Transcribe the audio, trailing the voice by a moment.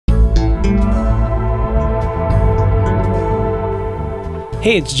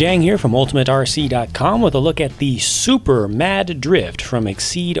Hey, it's Jang here from UltimateRC.com with a look at the Super Mad Drift from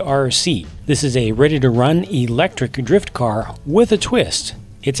Exceed RC. This is a ready-to-run electric drift car with a twist.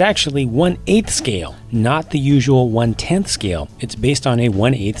 It's actually 1/8 scale, not the usual 1/10 scale. It's based on a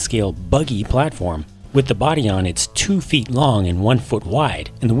 1/8 scale buggy platform. With the body on, it's 2 feet long and 1 foot wide,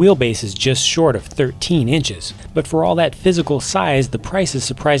 and the wheelbase is just short of 13 inches. But for all that physical size, the price is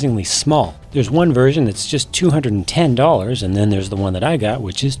surprisingly small. There's one version that's just $210, and then there's the one that I got,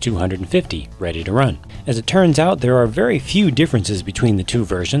 which is $250, ready to run. As it turns out, there are very few differences between the two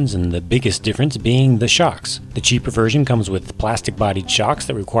versions, and the biggest difference being the shocks. The cheaper version comes with plastic-bodied shocks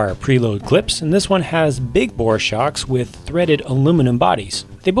that require preload clips, and this one has big bore shocks with threaded aluminum bodies.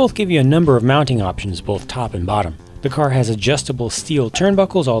 They both give you a number of mounting options, both top and bottom. The car has adjustable steel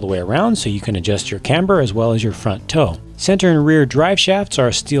turnbuckles all the way around, so you can adjust your camber as well as your front toe. Center and rear drive shafts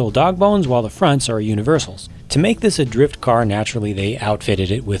are steel dog bones, while the fronts are universals. To make this a drift car, naturally they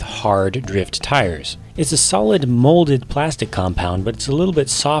outfitted it with hard drift tires. It's a solid molded plastic compound, but it's a little bit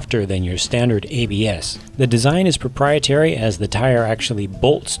softer than your standard ABS. The design is proprietary as the tire actually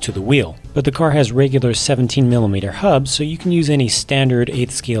bolts to the wheel, but the car has regular 17mm hubs, so you can use any standard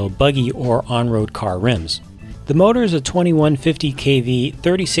 8th scale buggy or on-road car rims. The motor is a 2150 kV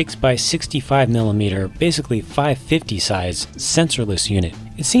 36 by 65mm, basically 550 size, sensorless unit.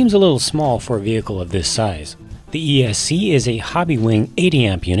 It seems a little small for a vehicle of this size. The ESC is a Hobby Wing 80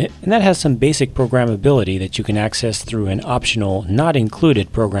 amp unit, and that has some basic programmability that you can access through an optional, not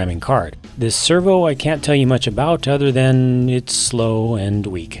included programming card. This servo I can't tell you much about other than it's slow and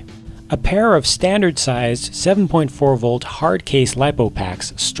weak. A pair of standard-sized 7.4 volt hard case LiPo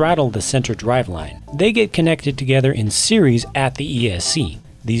packs straddle the center driveline. They get connected together in series at the ESC.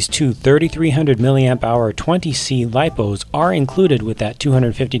 These two 3300 mAh 20C LiPos are included with that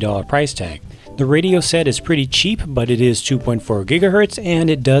 $250 price tag. The radio set is pretty cheap, but it is 2.4 GHz and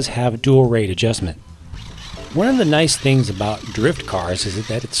it does have dual rate adjustment. One of the nice things about drift cars is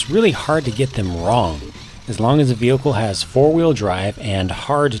that it's really hard to get them wrong. As long as the vehicle has 4-wheel drive and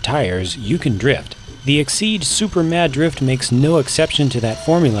hard tires, you can drift. The Exceed Super Mad Drift makes no exception to that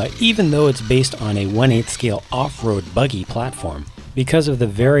formula, even though it's based on a 1/8 scale off-road buggy platform. Because of the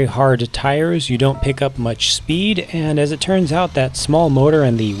very hard tires, you don't pick up much speed, and as it turns out, that small motor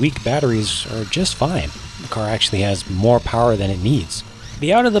and the weak batteries are just fine. The car actually has more power than it needs.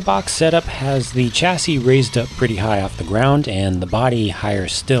 The out-of-the-box setup has the chassis raised up pretty high off the ground and the body higher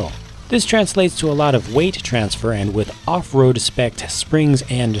still. This translates to a lot of weight transfer, and with off-road spec springs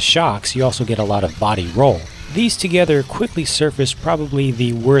and shocks, you also get a lot of body roll. These together quickly surface probably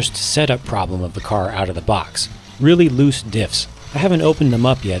the worst setup problem of the car out of the box: really loose diffs. I haven't opened them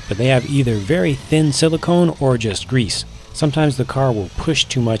up yet, but they have either very thin silicone or just grease. Sometimes the car will push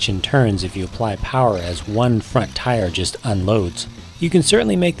too much in turns if you apply power, as one front tire just unloads. You can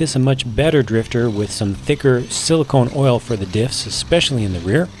certainly make this a much better drifter with some thicker silicone oil for the diffs, especially in the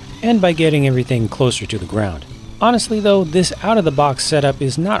rear, and by getting everything closer to the ground. Honestly though, this out-of-the-box setup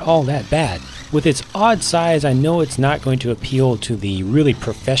is not all that bad. With its odd size, I know it's not going to appeal to the really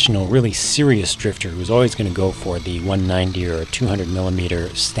professional, really serious drifter who's always going to go for the 190 or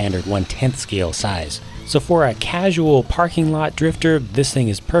 200mm standard 1/10 scale size. So for a casual parking lot drifter, this thing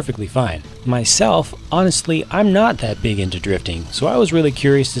is perfectly fine. Myself, honestly, I'm not that big into drifting, so I was really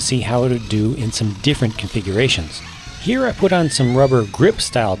curious to see how it would do in some different configurations. Here I put on some rubber grip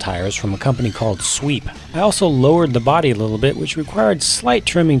style tires from a company called Sweep. I also lowered the body a little bit, which required slight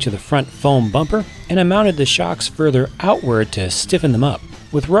trimming to the front foam bumper, and I mounted the shocks further outward to stiffen them up.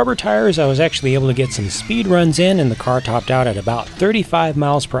 With rubber tires, I was actually able to get some speed runs in, and the car topped out at about 35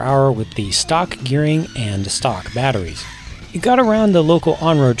 miles per hour with the stock gearing and stock batteries. It got around the local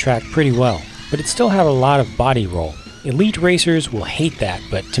on-road track pretty well, but it still had a lot of body roll. Elite racers will hate that,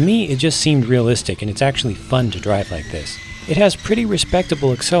 but to me it just seemed realistic, and it's actually fun to drive like this. It has pretty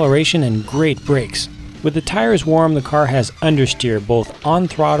respectable acceleration and great brakes. With the tires warm, the car has understeer both on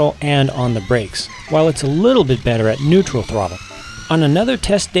throttle and on the brakes, while it's a little bit better at neutral throttle. On another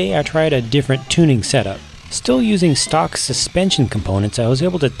test day, I tried a different tuning setup. Still using stock suspension components, I was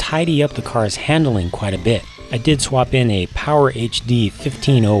able to tidy up the car's handling quite a bit. I did swap in a Power HD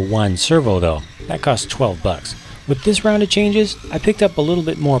 1501 servo though. That cost $12. With this round of changes, I picked up a little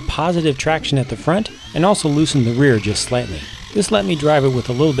bit more positive traction at the front and also loosened the rear just slightly. This let me drive it with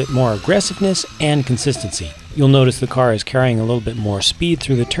a little bit more aggressiveness and consistency. You'll notice the car is carrying a little bit more speed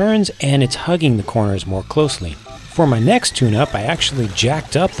through the turns, and it's hugging the corners more closely. For my next tune-up, I actually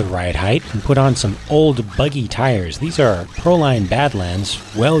jacked up the ride height and put on some old buggy tires. These are Proline Badlands,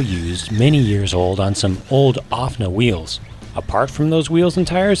 well used, many years old, on some old OFNA wheels. Apart from those wheels and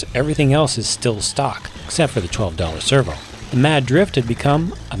tires, everything else is still stock, except for the $12 servo. The Mad Drift had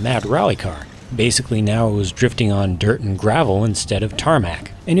become a mad rally car. Basically now it was drifting on dirt and gravel instead of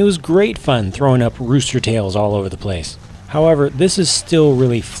tarmac, and it was great fun throwing up rooster tails all over the place. However, this is still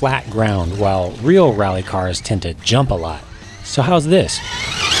really flat ground, while real rally cars tend to jump a lot. So how's this?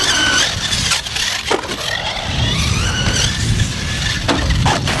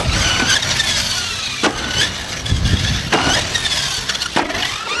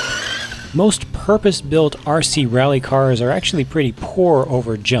 Most purpose-built RC rally cars are actually pretty poor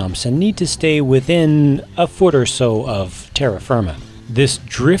over jumps and need to stay within a foot or so of terra firma. This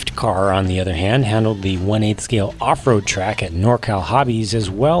drift car, on the other hand, handled the 1/8 scale off-road track at NorCal Hobbies as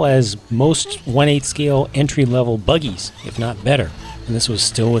well as most 1/8 scale entry-level buggies, if not better. And this was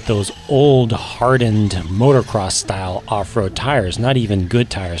still with those old, hardened motocross-style off-road tires, not even good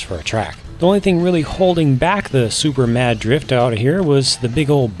tires for a track. The only thing really holding back the Super Mad Drift out of here was the big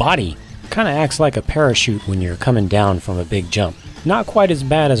old body. Kind of acts like a parachute when you're coming down from a big jump. Not quite as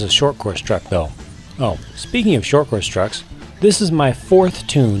bad as a short course truck though. Oh, speaking of short course trucks, this is my 4th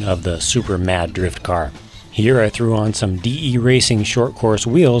tune of the Super Mad Drift car. Here I threw on some DE Racing short course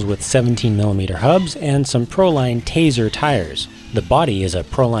wheels with 17mm hubs and some Proline Taser tires. The body is a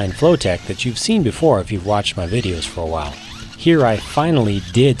Proline Flowtech that you've seen before if you've watched my videos for a while. Here I finally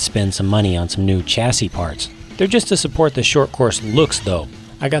did spend some money on some new chassis parts. They're just to support the short course looks though.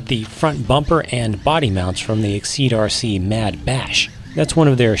 I got the front bumper and body mounts from the Exceed RC Mad Bash. That's one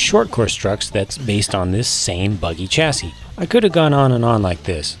of their short course trucks that's based on this same buggy chassis. I could have gone on and on like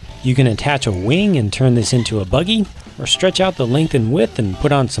this. You can attach a wing and turn this into a buggy, or stretch out the length and width and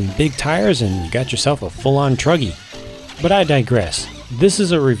put on some big tires and you got yourself a full-on truggy. But I digress. This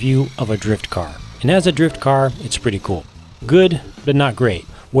is a review of a drift car, and as a drift car, it's pretty cool. Good, but not great.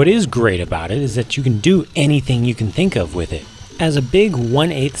 What is great about it is that you can do anything you can think of with it. As a big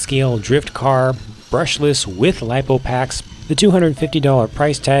 1/8 scale drift car, brushless with lipo packs, the $250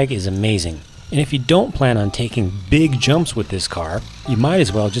 price tag is amazing. And if you don't plan on taking big jumps with this car, you might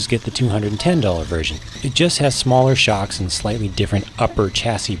as well just get the $210 version. It just has smaller shocks and slightly different upper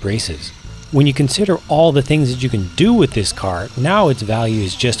chassis braces. When you consider all the things that you can do with this car, now its value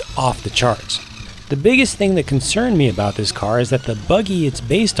is just off the charts. The biggest thing that concerned me about this car is that the buggy it's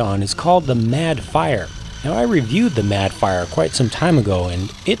based on is called the Mad Fire. Now I reviewed the Mad Fire quite some time ago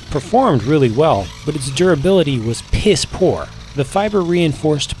and it performed really well, but its durability was piss poor. The fiber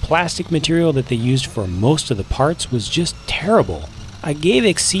reinforced plastic material that they used for most of the parts was just terrible. I gave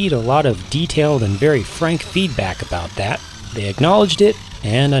Exceed a lot of detailed and very frank feedback about that. They acknowledged it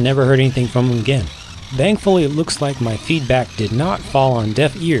and I never heard anything from them again. Thankfully it looks like my feedback did not fall on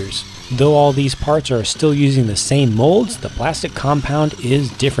deaf ears. Though all these parts are still using the same molds, the plastic compound is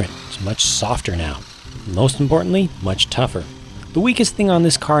different. It's much softer now. Most importantly, much tougher. The weakest thing on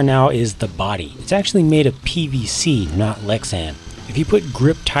this car now is the body. It's actually made of PVC, not Lexan. If you put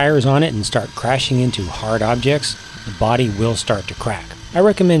grip tires on it and start crashing into hard objects, the body will start to crack. I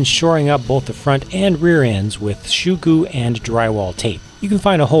recommend shoring up both the front and rear ends with shoe goo and drywall tape. You can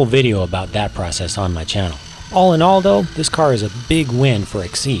find a whole video about that process on my channel. All in all though, this car is a big win for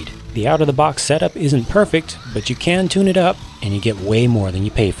Exceed. The out-of-the-box setup isn't perfect, but you can tune it up and you get way more than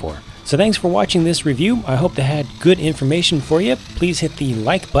you pay for. So thanks for watching this review. I hope that had good information for you. Please hit the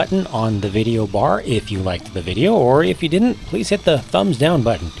like button on the video bar if you liked the video, or if you didn't, please hit the thumbs down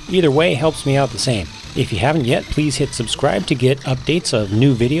button. Either way helps me out the same. If you haven't yet, please hit subscribe to get updates of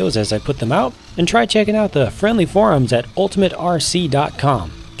new videos as I put them out, and try checking out the friendly forums at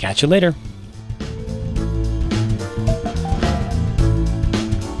ultimaterc.com. Catch you later.